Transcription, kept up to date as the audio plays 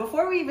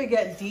Before we even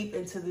get deep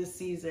into this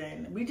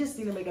season, we just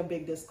need to make a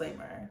big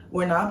disclaimer.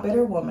 We're not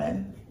bitter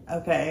women,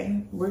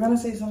 okay? We're gonna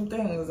say some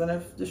things, and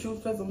if the shoe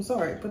fits, I'm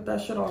sorry. Put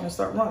that shit on and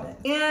start running.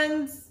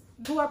 And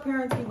to our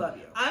parents, we love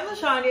you. I'm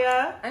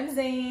Lashanya. I'm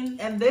Zane.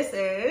 And this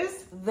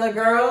is The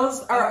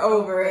Girls Are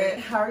Over It.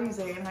 How are you,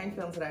 Zane? How you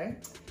feeling today?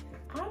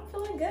 I'm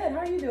feeling good. How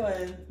are you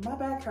doing? My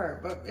back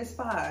hurt, but it's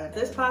fine.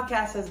 This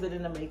podcast has been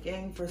in the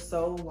making for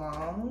so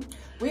long.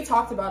 We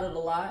talked about it a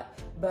lot,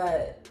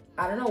 but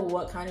I don't know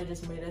what kind of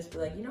just made us be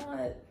like, you know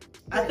what?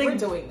 I think we're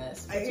doing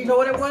this. You know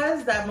what it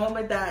was? That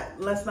moment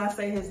that, let's not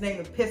say his name,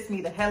 it pissed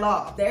me the hell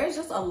off. There's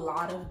just a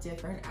lot of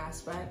different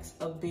aspects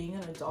of being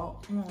an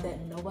adult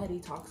that nobody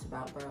talks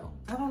about, bro.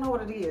 I don't know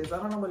what it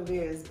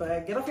is.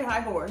 But get off your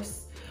high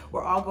horse.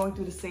 We're all going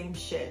through the same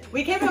shit.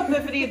 We came to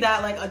epiphany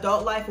that like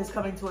adult life is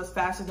coming to us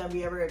faster than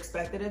we ever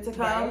expected it to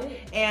come.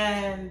 Right?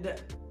 And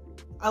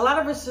a lot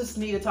of us just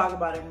need to talk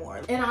about it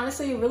more. And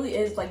honestly, it really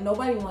is like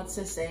nobody wants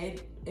to say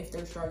if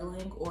they're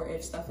struggling or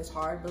if stuff is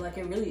hard, but like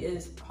it really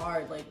is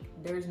hard. Like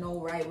there's no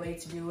right way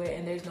to do it,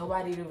 and there's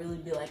nobody to really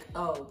be like,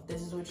 oh,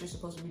 this is what you're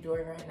supposed to be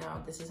doing right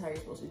now, this is how you're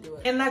supposed to do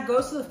it. And that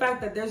goes to the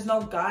fact that there's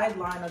no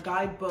guideline or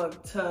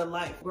guidebook to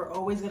life. We're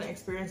always going to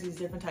experience these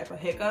different type of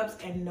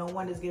hiccups, and no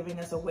one is giving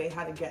us a way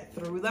how to get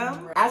through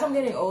them. As I'm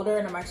getting older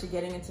and I'm actually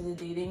getting into the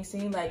dating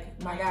scene,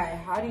 like, my guy,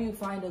 how do you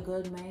find a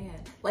good man?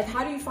 Like,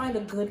 how do you find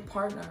a good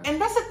partner? And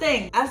that's the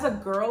thing, as a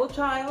girl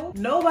child,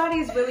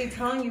 nobody's really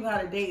telling you how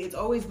to date. It's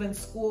always been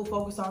school,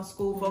 focus on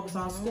school, focus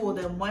on school.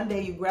 Then one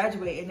day you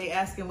graduate and they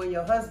asking where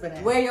your husband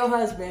is. Where your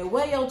husband?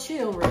 Where your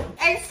children?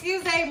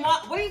 Excuse me,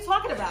 what are you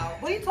talking about?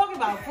 What are you talking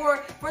about?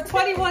 For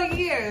 21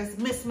 years,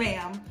 Miss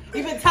Ma'am,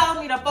 you've been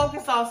telling me to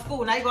focus on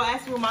school. Now you're gonna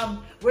ask me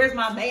where's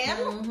my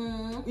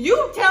man?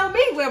 You tell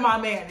me where my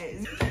man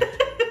is.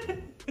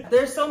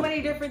 There's so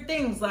many different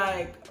things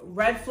like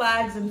red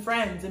flags and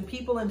friends and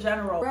people in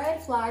general.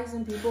 Red flags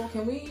and people.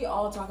 Can we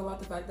all talk about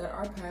the fact that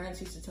our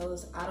parents used to tell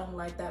us, I don't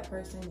like that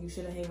person, you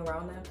shouldn't hang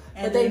around them.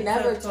 But they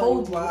never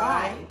told you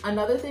why.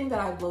 Another thing that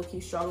I've low-key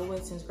struggled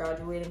with since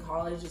graduating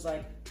college is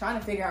like trying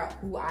to figure out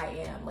who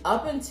I am. Like,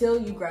 up until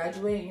you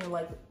graduate and you're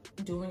like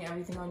doing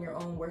everything on your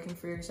own, working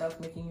for yourself,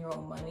 making your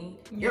own money,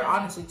 you're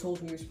honestly told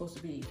who you're supposed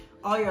to be.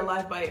 All your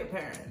life by your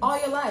parents. All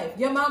your life.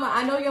 Your mama,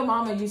 I know your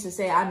mama used to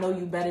say, I know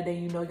you better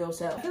than you know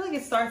yourself. I feel like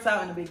it starts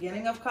out in the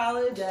beginning of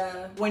college.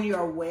 Yeah. When you're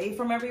away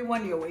from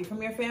everyone, you're away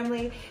from your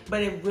family,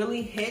 but it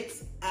really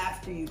hits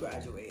after you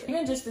graduate.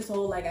 Even just this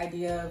whole like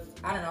idea of,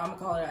 I don't know, I'm gonna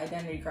call it an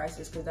identity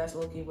crisis because that's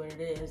low-key what it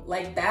is.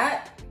 Like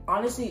that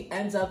honestly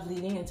ends up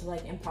leading into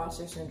like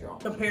imposter syndrome.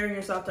 Comparing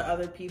yourself to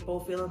other people,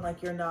 feeling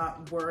like you're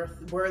not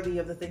worthy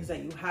of the things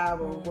that you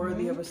have or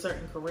worthy of a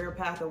certain career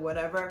path or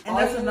whatever. And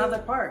that's another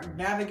part,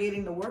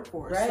 navigating the workforce.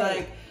 Right.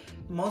 Like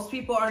most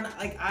people are not,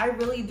 like, I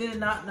really did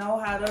not know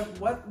how to,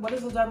 what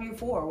is a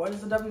W-4? What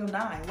is a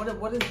W-9?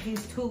 What is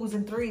these 2s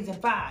and 3s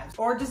and 5s?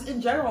 Or just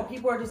in general,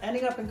 people are just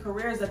ending up in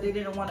careers that they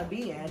didn't want to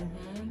be in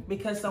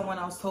because someone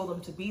else told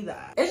them to be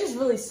that. It just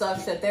really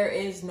sucks that there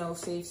is no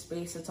safe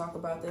space to talk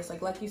about this.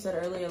 Like you said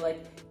earlier,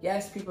 like,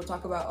 yes, people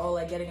talk about, oh,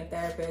 like getting a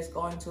therapist,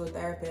 going to a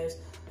therapist.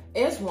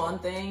 It's one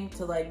thing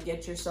to like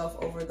get yourself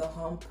over the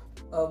hump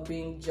of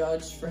being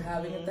judged for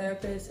having a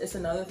therapist. It's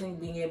another thing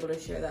being able to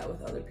share that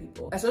with other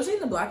people. Especially in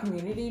the Black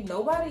community,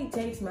 nobody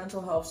takes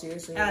mental health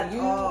seriously. At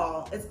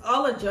all. It's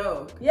all a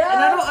joke. Yeah. And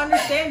I don't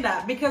understand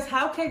that, because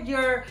how could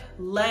your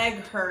leg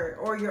hurt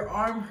or your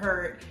arm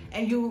hurt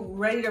and you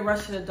ready to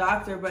rush to the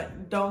doctor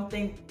but don't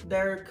think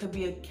there could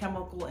be a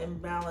chemical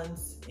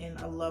imbalance in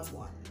a loved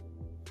one?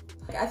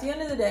 At the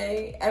end of the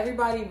day,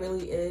 everybody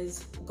really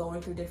is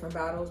going through different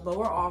battles, but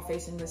we're all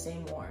facing the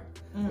same war.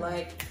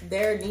 Like,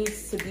 there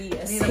needs to be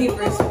a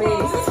safer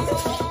space.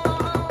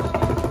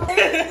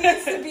 There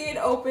needs to be an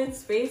open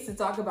space to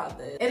talk about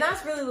this. And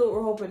that's really what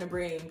we're hoping to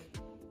bring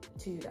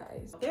to you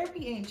guys.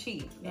 Therapy ain't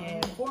cheap,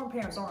 and foreign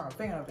parents aren't a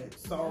fan of it.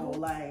 So,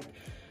 like,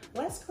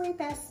 let's create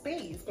that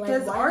space.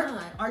 Because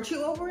aren't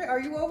you over it?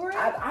 Are you over it?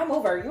 I'm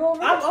over it. You over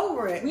it? I'm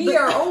over it. We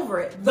are over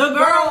it. The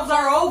girls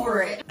are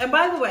over it. And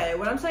by the way,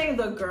 when I'm saying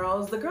the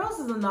girls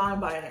is a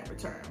non-binary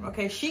term.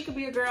 Okay, she could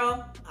be a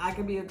girl, I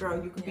could be a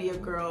girl, you could be a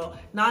girl.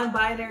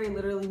 Non-binary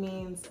literally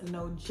means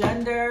no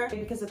gender,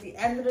 because at the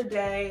end of the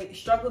day,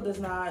 struggle does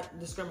not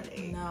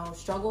discriminate. No,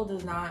 struggle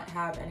does not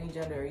have any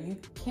gender. You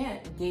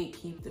can't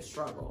gatekeep the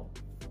struggle.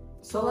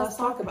 So let's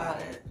talk about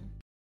it.